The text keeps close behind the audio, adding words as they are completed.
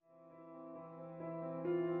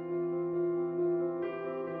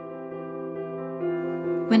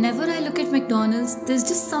Whenever I look at McDonald's, there's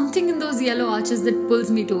just something in those yellow arches that pulls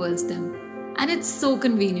me towards them. And it's so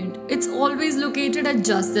convenient. It's always located at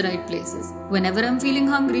just the right places. Whenever I'm feeling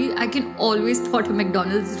hungry, I can always spot a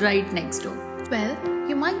McDonald's right next door. Well,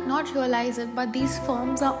 you might not realize it, but these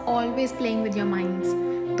firms are always playing with your minds.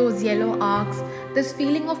 Those yellow arcs, this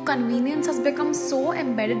feeling of convenience has become so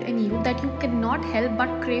embedded in you that you cannot help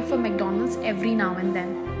but crave for McDonald's every now and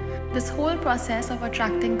then. This whole process of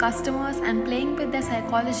attracting customers and playing with their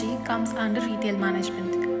psychology comes under retail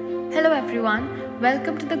management. Hello everyone,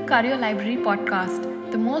 welcome to the Career Library podcast,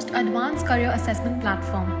 the most advanced career assessment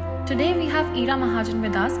platform. Today we have Ira Mahajan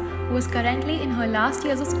with us, who is currently in her last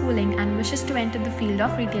years of schooling and wishes to enter the field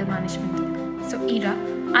of retail management. So Ira,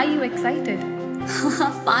 are you excited?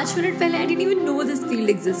 5 minutes pehle I didn't even know this field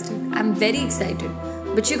existed. I'm very excited,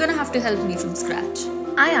 but you're gonna have to help me from scratch.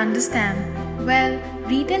 I understand. Well,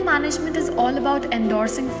 retail management is all about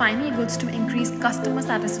endorsing final goods to increase customer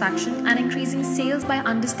satisfaction and increasing sales by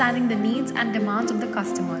understanding the needs and demands of the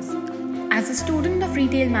customers. As a student of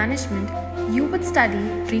retail management, you would study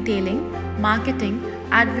retailing, marketing,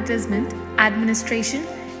 advertisement, administration,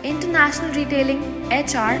 international retailing,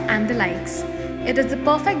 HR and the likes. It is the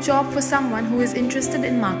perfect job for someone who is interested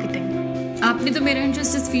in marketing. आपने तो मेरा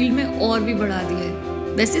interest इस field में और भी बढ़ा दिया है.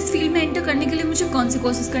 वैसे इस फील्ड में एंटर करने के लिए मुझे कौन से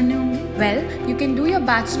कोर्सेज करने होंगे? Well, you can do your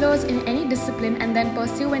bachelor's in any discipline and then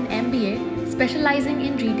pursue an MBA specializing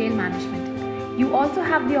in retail management. You also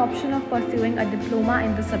have the option of pursuing a diploma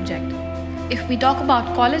in the subject. If we talk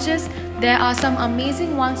about colleges, there are some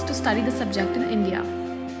amazing ones to study the subject in India.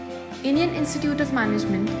 Indian Institute of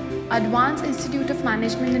Management, Advanced Institute of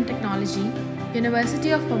Management and Technology,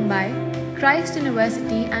 University of Mumbai, Christ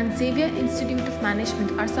University and Xavier Institute of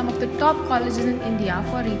Management are some of the top colleges in India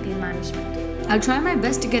for retail management. I'll try my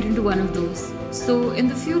best to get into one of those. So, in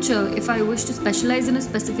the future, if I wish to specialize in a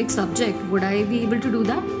specific subject, would I be able to do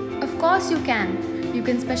that? Of course you can. You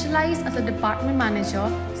can specialize as a department manager,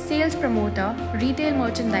 sales promoter, retail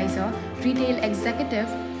merchandiser, retail executive,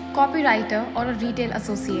 copywriter or a retail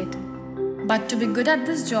associate. But to be good at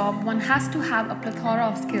this job, one has to have a plethora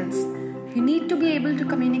of skills. You need to be able to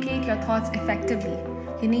communicate your thoughts effectively.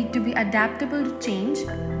 You need to be adaptable to change.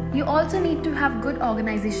 You also need to have good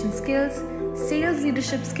organization skills, sales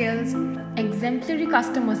leadership skills, exemplary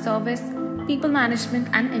customer service, people management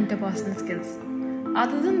and interpersonal skills.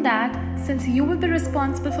 Other than that, since you will be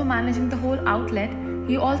responsible for managing the whole outlet,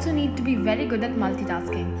 you also need to be very good at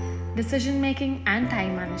multitasking, decision making and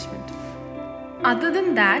time management. Other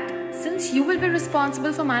than that, since you will be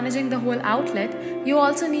responsible for managing the whole outlet, you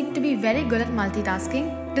also need to be very good at multitasking,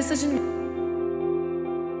 decision.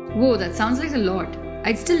 Whoa, that sounds like a lot.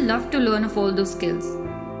 I'd still love to learn of all those skills.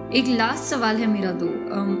 एक last सवाल है मेरा तो.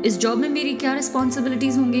 इस job में मेरी क्या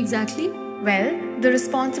responsibilities होंगी exactly? Well, the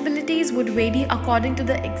responsibilities would vary according to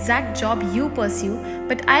the exact job you pursue,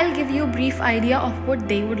 but I'll give you a brief idea of what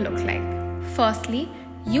they would look like. Firstly,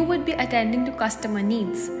 you would be attending to customer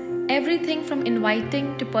needs. Everything from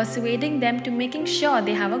inviting to persuading them to making sure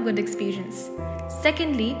they have a good experience.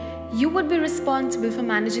 Secondly, you would be responsible for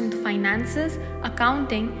managing the finances,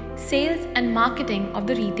 accounting, sales and marketing of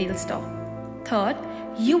the retail store. Third,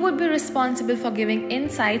 you would be responsible for giving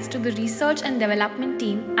insights to the research and development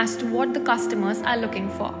team as to what the customers are looking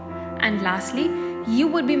for. And lastly, you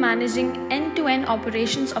would be managing end-to-end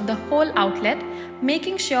operations of the whole outlet,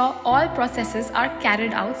 making sure all processes are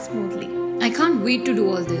carried out smoothly. I can't wait to do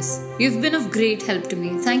all this. You've been of great help to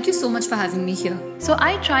me. Thank you so much for having me here. So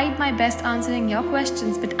I tried my best answering your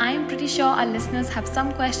questions, but I am pretty sure our listeners have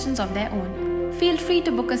some questions of their own. Feel free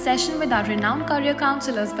to book a session with our renowned career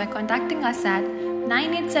counselors by contacting us at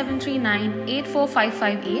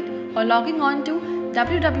 98739-84558 or logging on to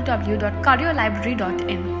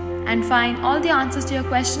www.careerlibrary.in and find all the answers to your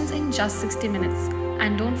questions in just 60 minutes.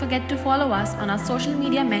 And don't forget to follow us on our social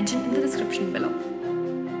media mentioned in the description below.